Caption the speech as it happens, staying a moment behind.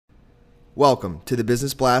Welcome to the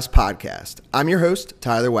Business Blast podcast. I'm your host,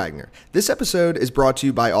 Tyler Wagner. This episode is brought to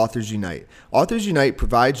you by Authors Unite. Authors Unite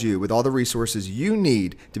provides you with all the resources you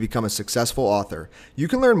need to become a successful author. You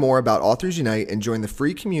can learn more about Authors Unite and join the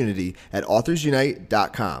free community at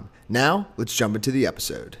authorsunite.com. Now, let's jump into the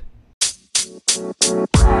episode.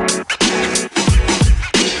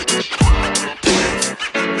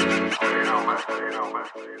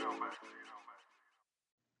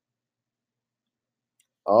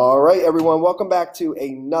 All right, everyone. Welcome back to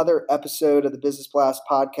another episode of the Business Blast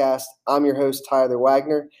podcast. I'm your host, Tyler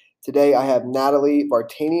Wagner. Today, I have Natalie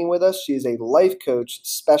Vartanian with us. She is a life coach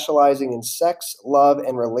specializing in sex, love,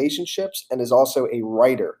 and relationships, and is also a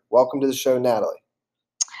writer. Welcome to the show, Natalie.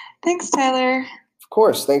 Thanks, Tyler. Of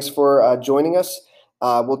course. Thanks for joining us.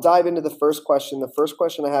 We'll dive into the first question. The first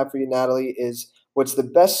question I have for you, Natalie, is what's the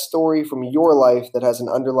best story from your life that has an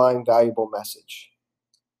underlying valuable message?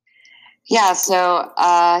 Yeah, so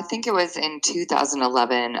I think it was in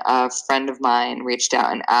 2011, a friend of mine reached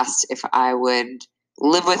out and asked if I would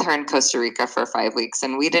live with her in Costa Rica for 5 weeks.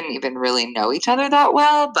 And we didn't even really know each other that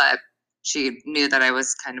well, but she knew that I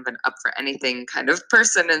was kind of an up for anything kind of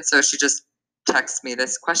person. And so she just texted me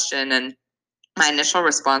this question. And my initial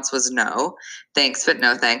response was no, thanks, but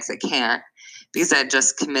no thanks, I can't. Because I had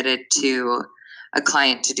just committed to a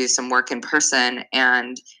client to do some work in person.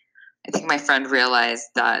 And I think my friend realized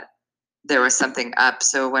that there was something up.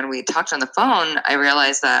 So when we talked on the phone, I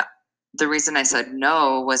realized that the reason I said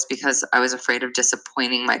no was because I was afraid of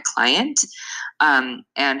disappointing my client, and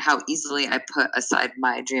how easily I put aside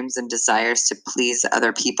my dreams and desires to please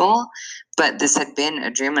other people. But this had been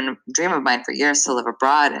a dream of mine for years to live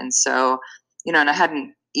abroad. And so, and I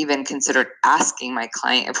hadn't even considered asking my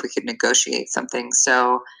client if we could negotiate something.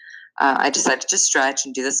 So I decided to just stretch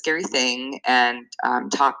and do the scary thing and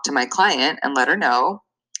talk to my client and let her know.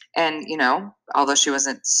 And, although she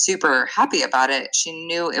wasn't super happy about it, she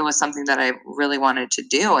knew it was something that I really wanted to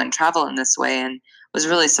do and travel in this way, and was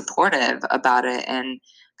really supportive about it. And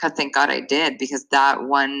thank God I did, because that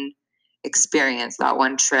one experience, that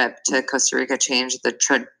one trip to Costa Rica changed the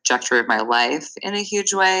trajectory of my life in a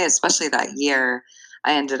huge way, especially that year.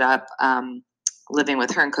 I ended up living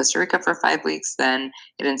with her in Costa Rica for 5 weeks. Then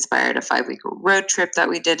it inspired a 5-week road trip that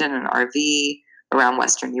we did in an RV around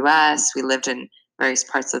Western U.S. We lived in various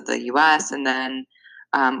parts of the U.S. And then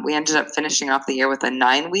we ended up finishing off the year with a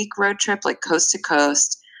 9-week road trip, like coast to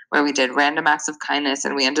coast, where we did random acts of kindness.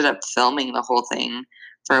 And we ended up filming the whole thing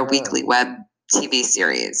for a weekly web TV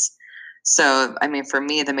series. So, for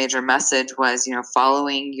me, the major message was,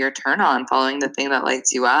 following your turn on, following the thing that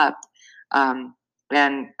lights you up.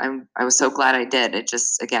 And I was so glad I did. It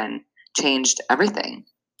just, again, changed everything.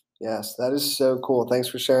 Yes, that is so cool. Thanks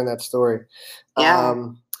for sharing that story. Yeah.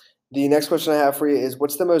 The next question I have for you is,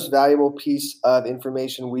 what's the most valuable piece of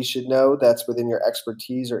information we should know that's within your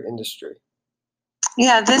expertise or industry?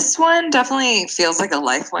 Yeah, this one definitely feels like a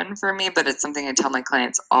life one for me, but it's something I tell my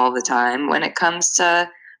clients all the time when it comes to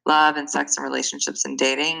love and sex and relationships and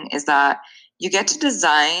dating, is that you get to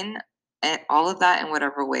design all of that in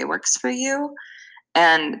whatever way works for you.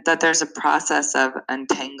 And that there's a process of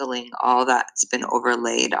untangling all that's been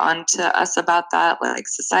overlaid onto us about that, like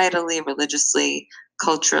societally, religiously,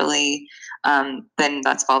 culturally. Then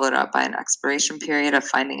that's followed up by an expiration period of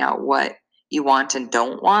finding out what you want and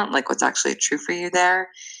don't want, like what's actually true for you there.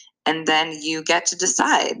 And then you get to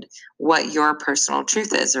decide what your personal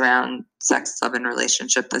truth is around sex, love, and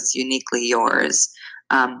relationship that's uniquely yours.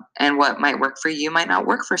 And what might work for you might not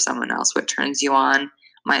work for someone else. What turns you on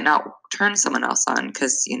might not turn someone else on,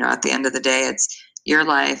 because, at the end of the day, it's your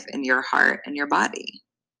life and your heart and your body.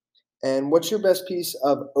 And what's your best piece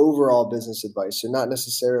of overall business advice? So not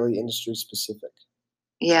necessarily industry specific.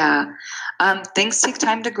 Yeah. Things take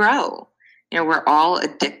time to grow. We're all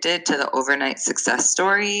addicted to the overnight success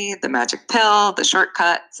story, the magic pill, the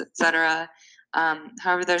shortcuts, etc.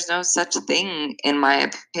 However, there's no such thing, in my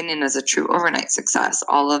opinion, as a true overnight success.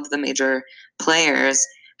 All of the major players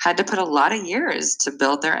had to put a lot of years to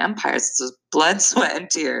build their empires. It was blood, sweat, and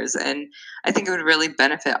tears. And I think it would really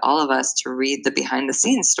benefit all of us to read the behind the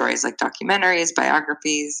scenes stories, like documentaries,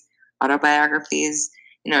 biographies, autobiographies,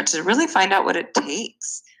 to really find out what it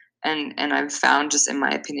takes. And I've found, just in my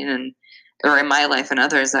opinion, or in my life and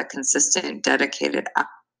others, that consistent, dedicated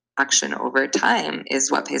action over time is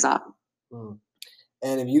what pays off.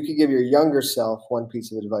 And if you could give your younger self one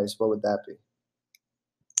piece of advice, what would that be?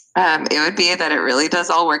 It would be that it really does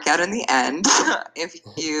all work out in the end if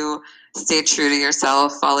you stay true to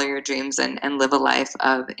yourself, follow your dreams, and live a life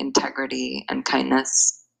of integrity and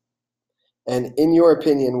kindness. And in your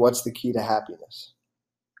opinion, what's the key to happiness?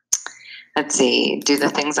 Let's see. Do the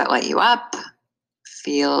things that light you up.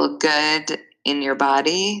 feel good in your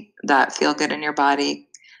body, that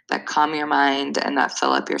calm your mind, and that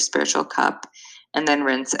fill up your spiritual cup, and then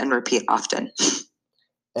rinse and repeat often.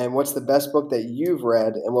 And what's the best book that you've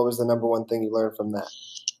read, and what was the number one thing you learned from that?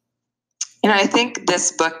 I think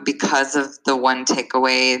this book, because of the one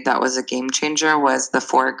takeaway that was a game changer, was the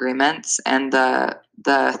 4 agreements. And the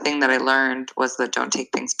thing that I learned was that don't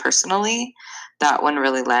take things personally. That one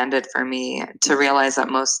really landed for me. To realize that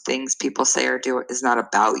most things people say or do is not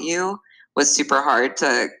about you was super hard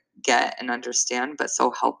to get and understand, but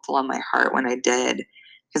so helpful on my heart when I did,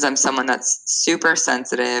 because I'm someone that's super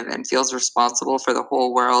sensitive and feels responsible for the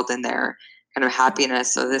whole world and their kind of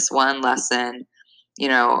happiness. So this one lesson,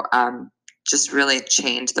 just really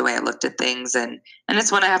changed the way I looked at things, and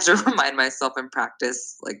it's one I have to remind myself and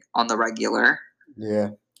practice like on the regular. Yeah.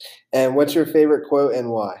 And what's your favorite quote and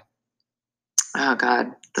why? Oh God,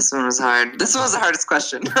 this one was hard. This one was the hardest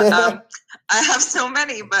question. I have so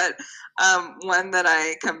many, but one that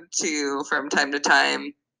I come to from time to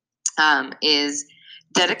time is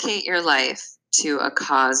dedicate your life to a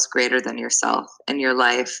cause greater than yourself, and your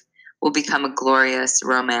life will become a glorious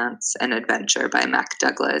romance and adventure by Mac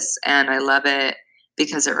Douglas. And I love it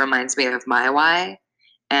because it reminds me of my why,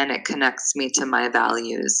 and it connects me to my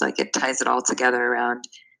values. Like, it ties it all together around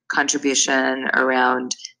contribution,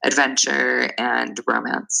 around adventure, and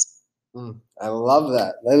romance. I love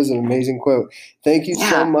that. That is an amazing quote. Thank you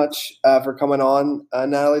so much for coming on,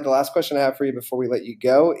 Natalie. The last question I have for you before we let you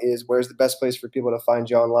go is, where's the best place for people to find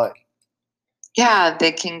you online? Yeah,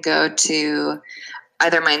 they can go to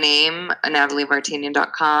either my name,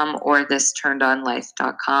 natalievartanian.com, or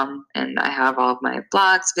thisturnedonlife.com. And I have all of my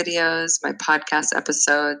blogs, videos, my podcast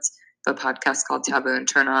episodes, a podcast called Taboo and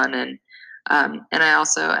Turn On. And I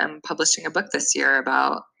also am publishing a book this year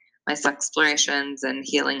about my sex explorations and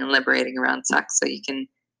healing and liberating around sex. So you can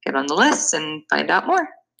get on the list and find out more.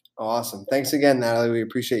 Awesome. Thanks again, Natalie. We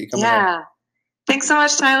appreciate you coming on. Yeah. Thanks so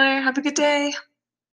much, Tyler. Have a good day.